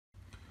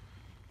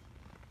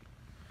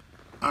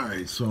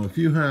Alright, so if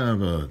you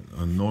have a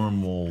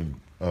normal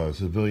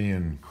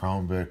civilian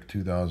Crown Vic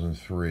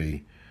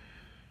 2003,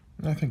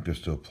 I think this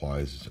still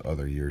applies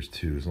other years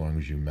too, as long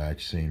as you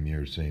match same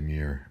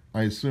year.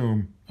 I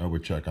assume I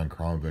would check on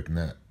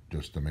CrownVic.net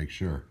just to make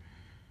sure,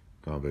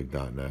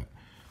 CrownVic.net.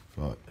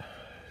 But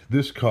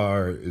this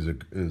car is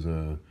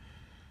a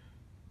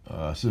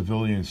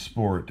civilian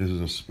sport. This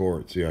is a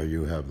sport. See how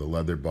you have the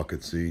leather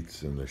bucket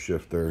seats and the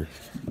shifter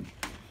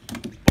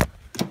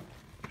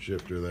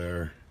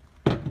there.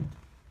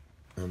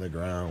 On the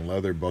ground,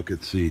 leather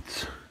bucket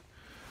seats,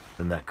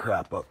 and that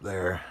crap up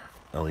there,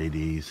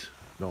 LEDs.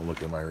 Don't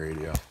look at my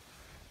radio.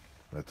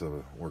 That's a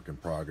work in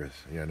progress.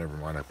 Yeah, never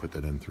mind. I put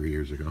that in 3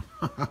 years ago.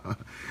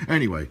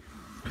 Anyway,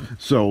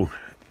 so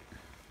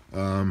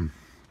I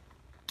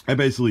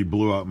basically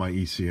blew out my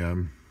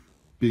ECM,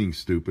 being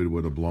stupid,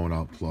 with a blown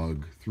out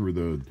plug through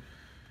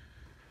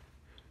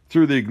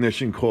the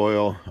ignition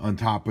coil on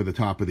top of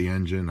the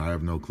engine. I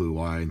have no clue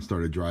why, and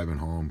started driving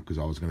home because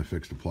I was going to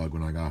fix the plug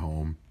when I got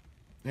home.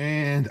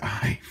 And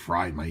I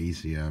fried my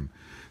ECM.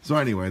 So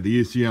anyway, the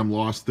ECM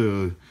lost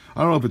the,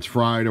 I don't know if it's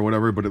fried or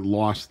whatever, but it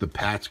lost the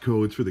PATS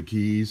codes for the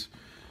keys.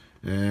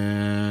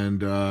 And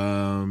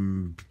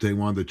they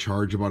wanted to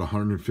charge about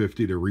 $150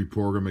 to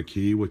reprogram a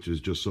key, which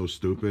is just so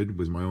stupid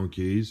with my own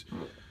keys.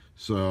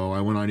 So I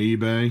went on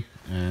eBay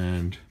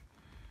and,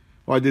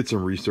 well, I did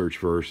some research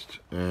first,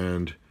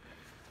 and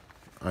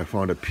I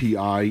found a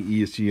PI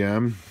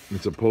ECM.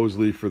 And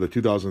supposedly for the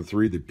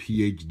 2003, the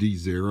PhD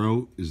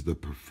 0 is the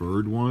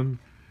preferred one.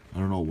 I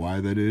don't know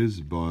why that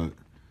is, but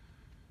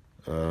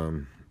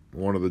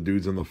one of the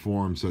dudes in the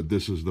forum said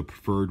this is the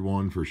preferred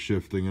one for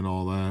shifting and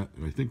all that.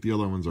 And I think the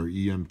other ones are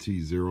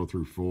EMT 0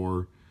 through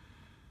 4.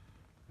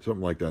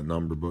 Something like that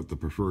number, but the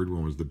preferred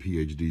one was the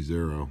PhD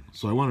 0.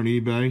 So I went on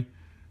eBay.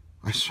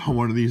 I saw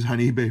one of these on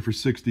eBay for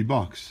 60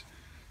 bucks.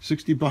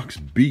 60 bucks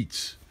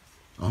beats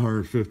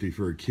 150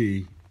 for a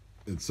key,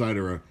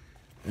 etc.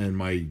 And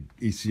my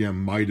ECM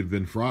might have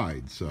been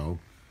fried. So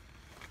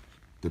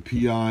the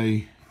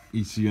PI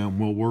ECM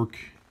will work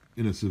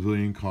in a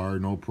civilian car,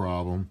 no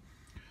problem.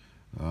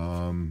 I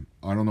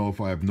don't know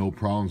if I have no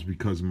problems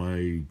because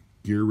my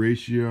gear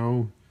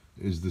ratio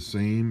is the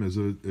same as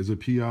a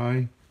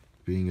PI,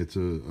 being it's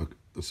a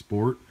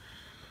sport,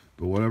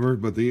 but whatever.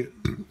 But the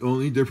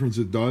only difference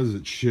it does is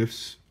it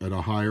shifts at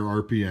a higher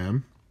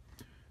RPM,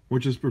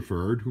 which is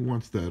preferred. Who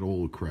wants that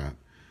old crap?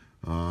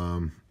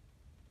 When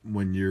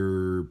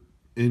you're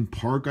in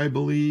park, I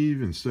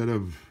believe, instead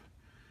of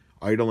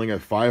idling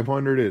at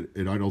 500,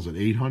 it idles at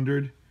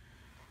 800.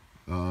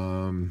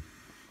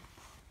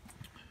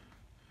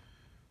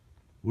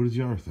 What is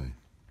the other thing?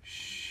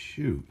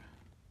 Shoot.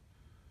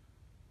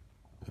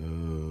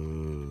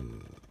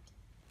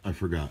 I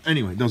forgot.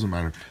 Anyway, it doesn't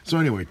matter. So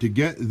anyway, to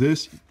get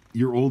this,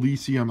 your old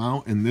ECM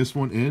out and this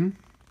one in,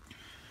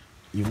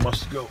 you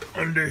must go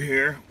under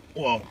here.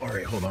 Well, all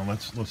right, hold on.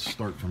 Let's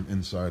start from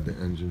inside the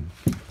engine.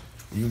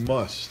 You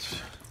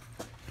must.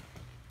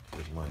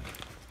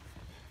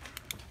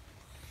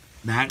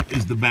 That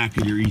is the back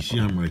of your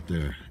ECM right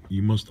there.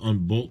 You must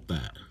unbolt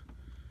that.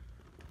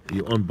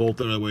 You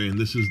unbolt it that way, and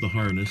this is the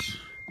harness.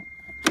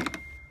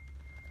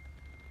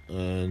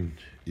 And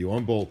you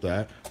unbolt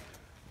that,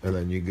 and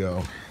then you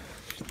go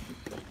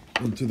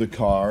into the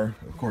car.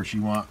 Of course,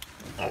 you want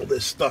all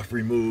this stuff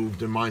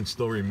removed, and mine's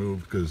still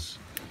removed because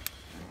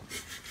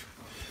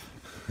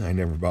I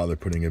never bothered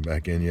putting it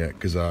back in yet,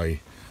 because I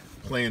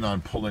plan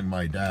on pulling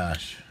my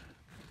dash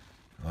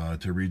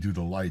to redo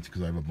the lights,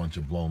 because I have a bunch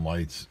of blown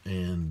lights,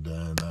 and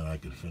then I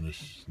could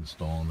finish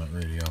installing that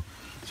radio.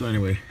 So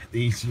anyway,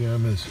 the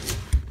ECM is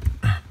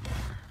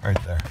right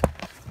there.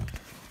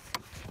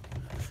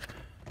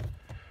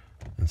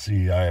 And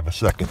see, I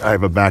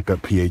have a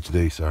backup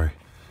PhD, sorry.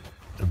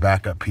 A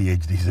backup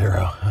PhD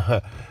 0.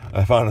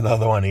 I found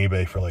another one on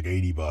eBay for like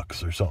 80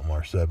 bucks or something,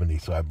 or 70,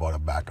 so I bought a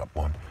backup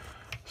one.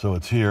 So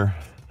it's here.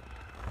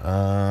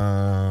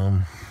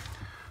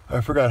 I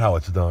forgot how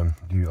it's done.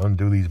 Do you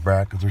undo these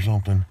brackets or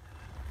something?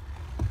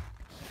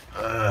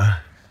 I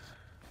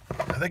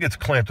think it's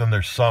clamped in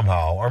there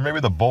somehow. Or maybe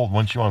the bolt,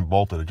 once you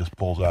unbolt it, it just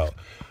pulls out.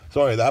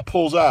 So anyway, that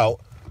pulls out.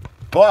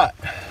 But,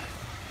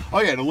 oh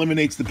yeah, it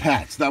eliminates the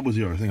PATS. That was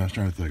the other thing I was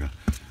trying to think of.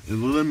 It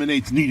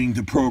eliminates needing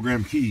to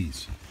program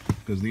keys,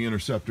 because the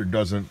Interceptor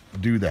doesn't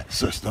do that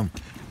system.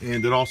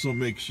 And it also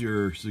makes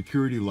your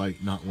security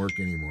light not work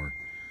anymore.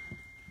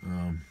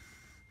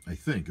 I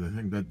think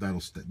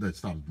that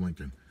stops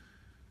blinking.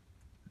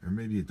 Or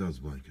maybe it does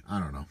blink. I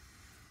don't know.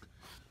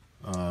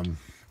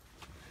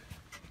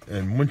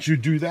 And once you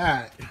do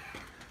that,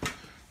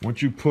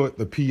 once you put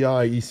the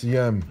PI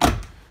ECM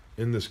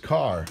in this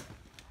car,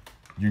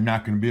 you're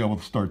not going to be able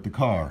to start the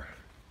car,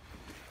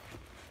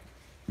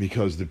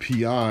 because the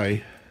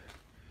PI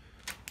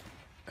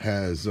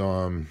has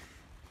the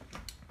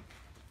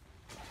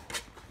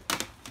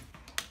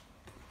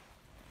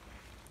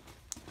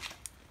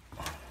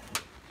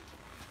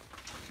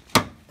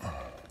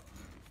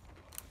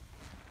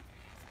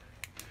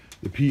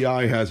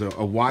PI has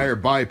a wire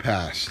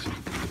bypass.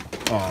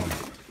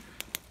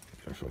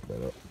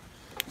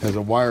 there's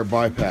a wire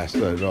bypass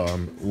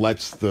that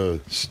lets the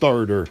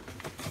starter,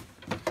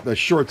 that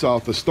shorts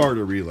out the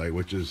starter relay,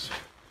 which is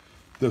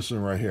this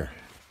one right here.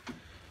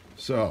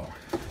 So,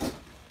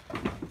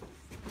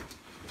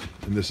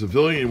 in the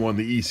civilian one,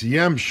 the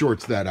ECM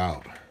shorts that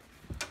out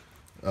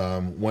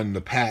when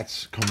the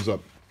PATS comes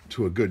up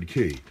to a good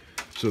key.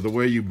 So the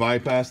way you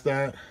bypass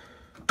that,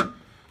 I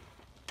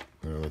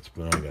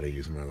gotta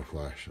use another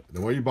flash.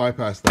 The way you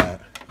bypass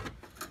that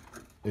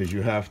is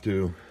you have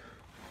to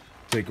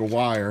take a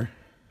wire.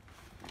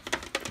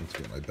 Let's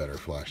get my better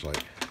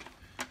flashlight.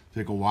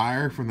 Take a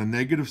wire from the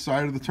negative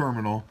side of the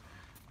terminal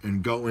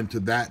and go into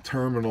that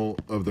terminal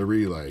of the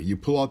relay. You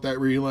pull out that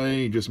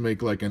relay, you just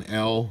make like an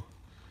L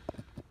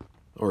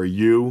or a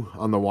U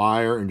on the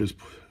wire and just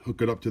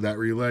hook it up to that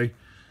relay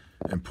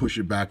and push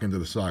it back into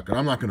the socket.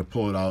 I'm not going to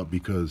pull it out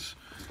because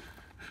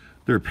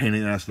they're a pain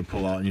in the ass to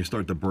pull out and you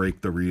start to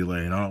break the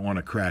relay, and I don't want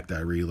to crack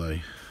that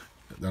relay.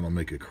 That'll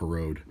make it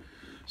corrode.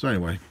 So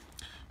anyway,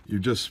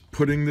 you're just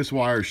putting this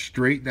wire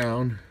straight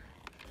down,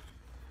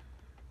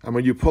 and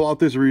when you pull out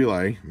this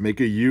relay, make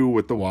a U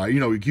with the wire. You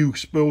know, you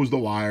expose the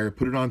wire,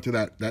 put it onto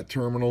that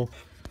terminal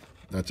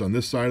that's on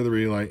this side of the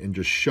relay, and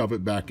just shove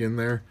it back in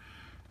there,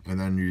 and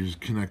then you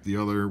just connect the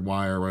other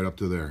wire right up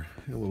to there.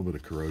 A little bit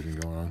of corrosion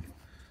going on.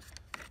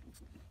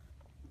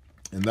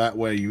 And that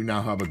way you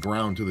now have a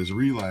ground to this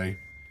relay,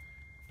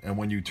 and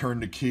when you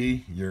turn the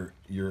key, your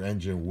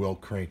engine will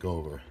crank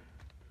over.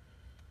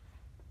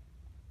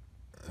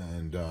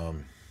 And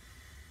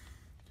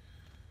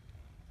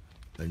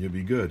then you'll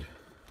be good.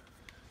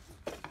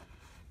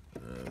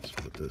 Let's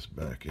put this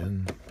back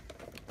in.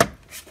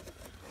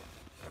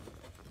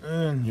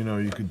 And you know,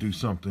 you could do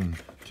something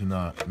to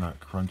not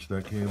crunch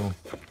that cable.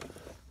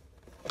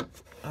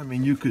 I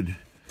mean, you could,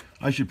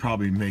 I should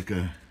probably make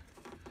a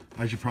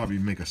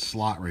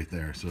slot right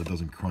there so it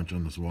doesn't crunch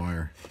on this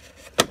wire.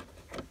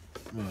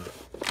 But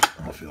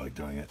I don't feel like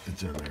doing it.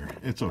 It's in there.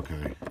 It's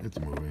okay. It's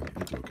moving.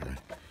 It's okay.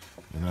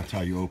 And that's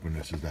how you open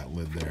this, is that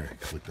lid there.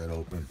 Click that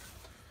open.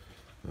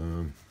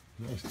 I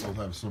still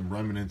have some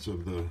remnants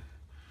of the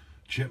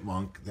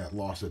chipmunk that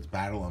lost its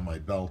battle on my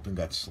belt and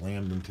got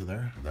slammed into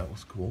there. That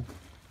was cool.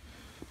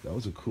 That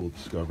was a cool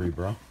discovery,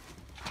 bro.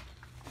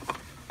 I'll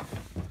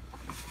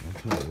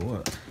tell you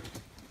what.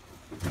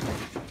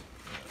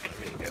 Let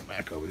me get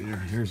back over here.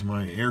 Here's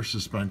my air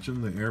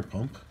suspension, the air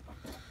pump.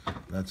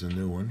 That's a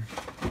new one.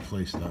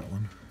 Replace that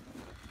one.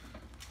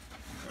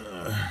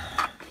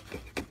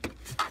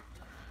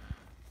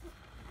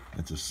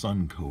 That's a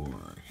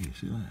Suncore. Can you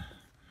see that?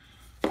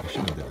 I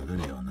should have done a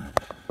video on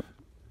that.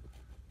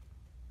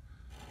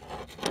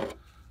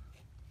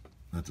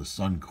 That's a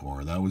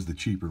Suncore. That was the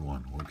cheaper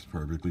one. Works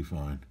perfectly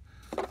fine.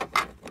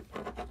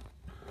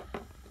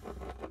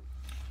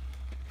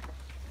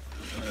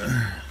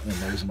 And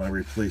there's my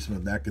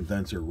replacement. That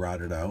condenser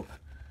rotted out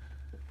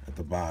at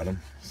the bottom,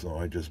 so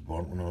I just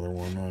bought another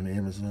one on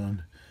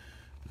Amazon.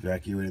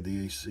 Evacuated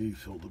the AC,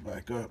 filled it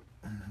back up.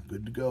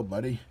 Good to go,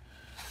 buddy.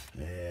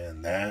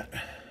 And that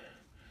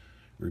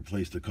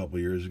replaced a couple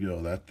years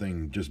ago. That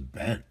thing just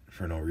bent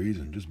for no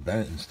reason. Just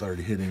bent and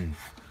started hitting.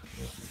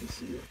 You can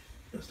see it.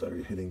 It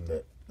started hitting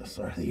the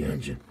side of the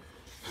engine.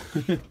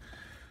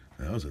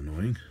 That was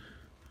annoying.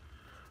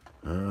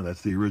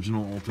 That's the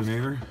original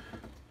alternator.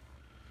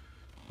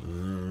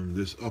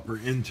 This upper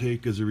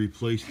intake is a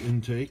replaced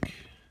intake.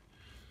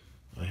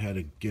 I had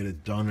to get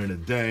it done in a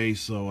day,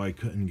 so I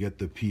couldn't get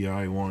the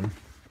PI one.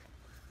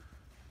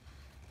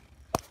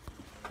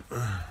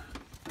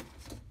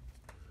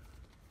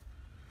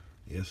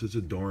 Yes, it's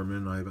a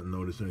Dorman. I haven't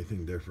noticed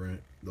anything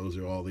different. Those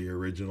are all the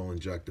original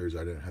injectors. I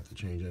didn't have to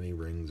change any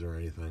rings or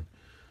anything.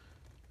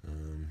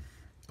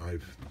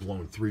 I've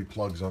blown 3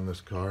 plugs on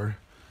this car.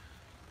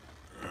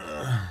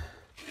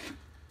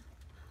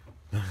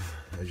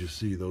 As you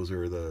see, those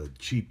are the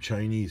cheap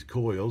Chinese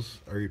coils.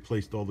 I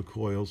replaced all the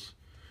coils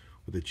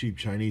with the cheap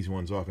Chinese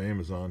ones off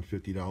Amazon,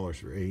 $50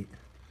 for 8.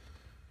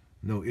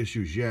 No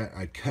issues yet.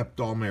 I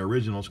kept all my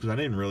originals because I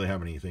didn't really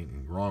have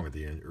anything wrong with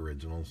the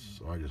originals,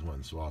 so I just went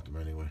and swapped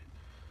them anyway.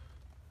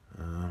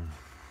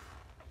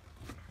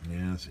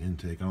 Yeah, it's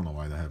intake. I don't know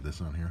why they have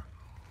this on here.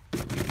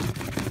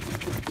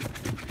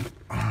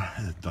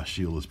 The dust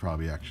shield is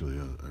probably actually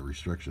a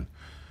restriction,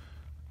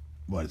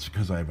 but it's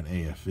because I have an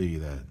AFE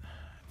that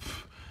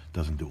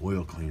doesn't do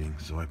oil cleaning,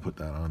 so I put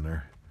that on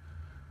there.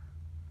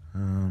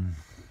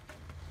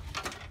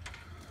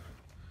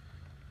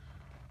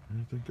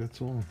 I think that's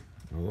all.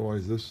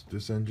 Otherwise,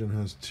 this engine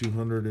has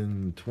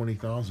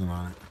 220,000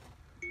 on it.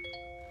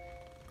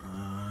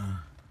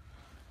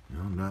 You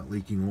know, not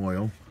leaking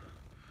oil.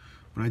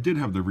 But I did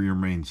have the rear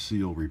main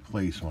seal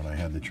replaced when I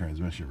had the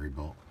transmission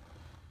rebuilt.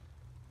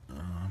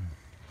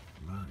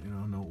 But, you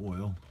know, no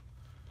oil.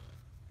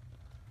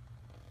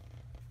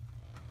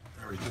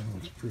 Everything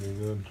looks pretty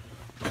good.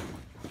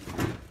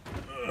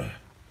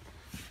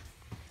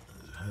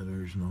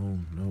 Headers, no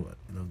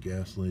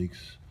gas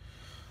leaks.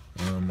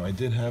 I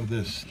did have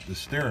the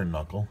steering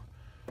knuckle.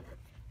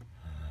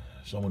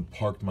 Someone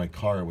parked my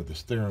car with the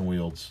steering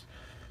wheels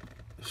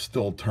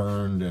still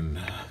turned, and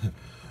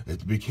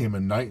it became a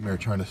nightmare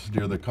trying to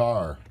steer the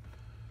car.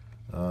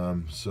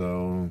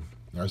 So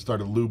I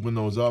started lubing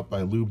those up.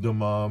 I lubed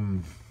them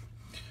and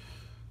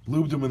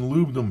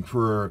lubed them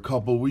for a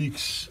couple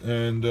weeks,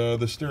 and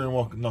the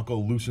steering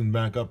knuckle loosened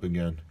back up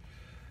again.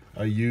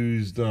 I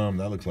used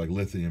that looks like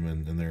lithium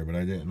in there, but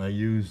I didn't. I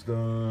used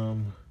I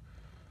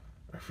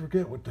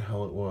forget what the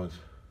hell it was.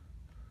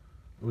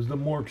 It was the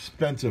more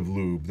expensive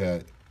lube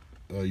that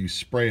you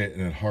spray it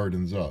and it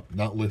hardens up,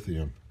 not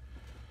lithium.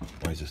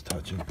 Why is this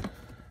touching?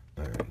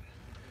 All right.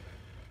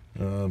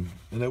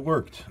 And it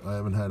worked. I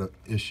haven't had an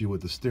issue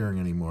with the steering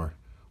anymore.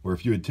 Or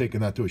if you had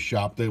taken that to a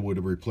shop, they would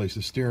have replaced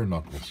the steering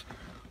knuckles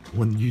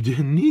when you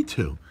didn't need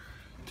to.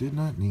 Did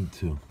not need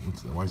to.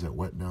 Why is that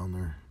wet down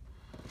there?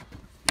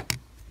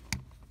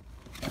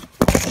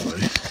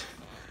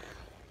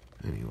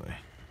 Anyway.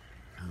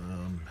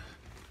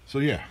 So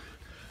yeah.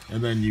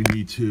 And then you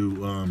need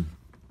to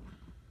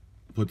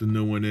put the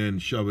new one in,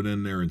 shove it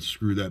in there, and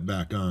screw that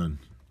back on,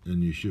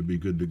 and you should be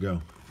good to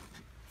go.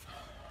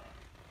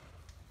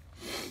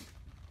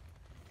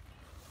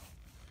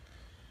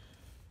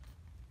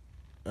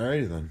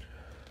 Alrighty then.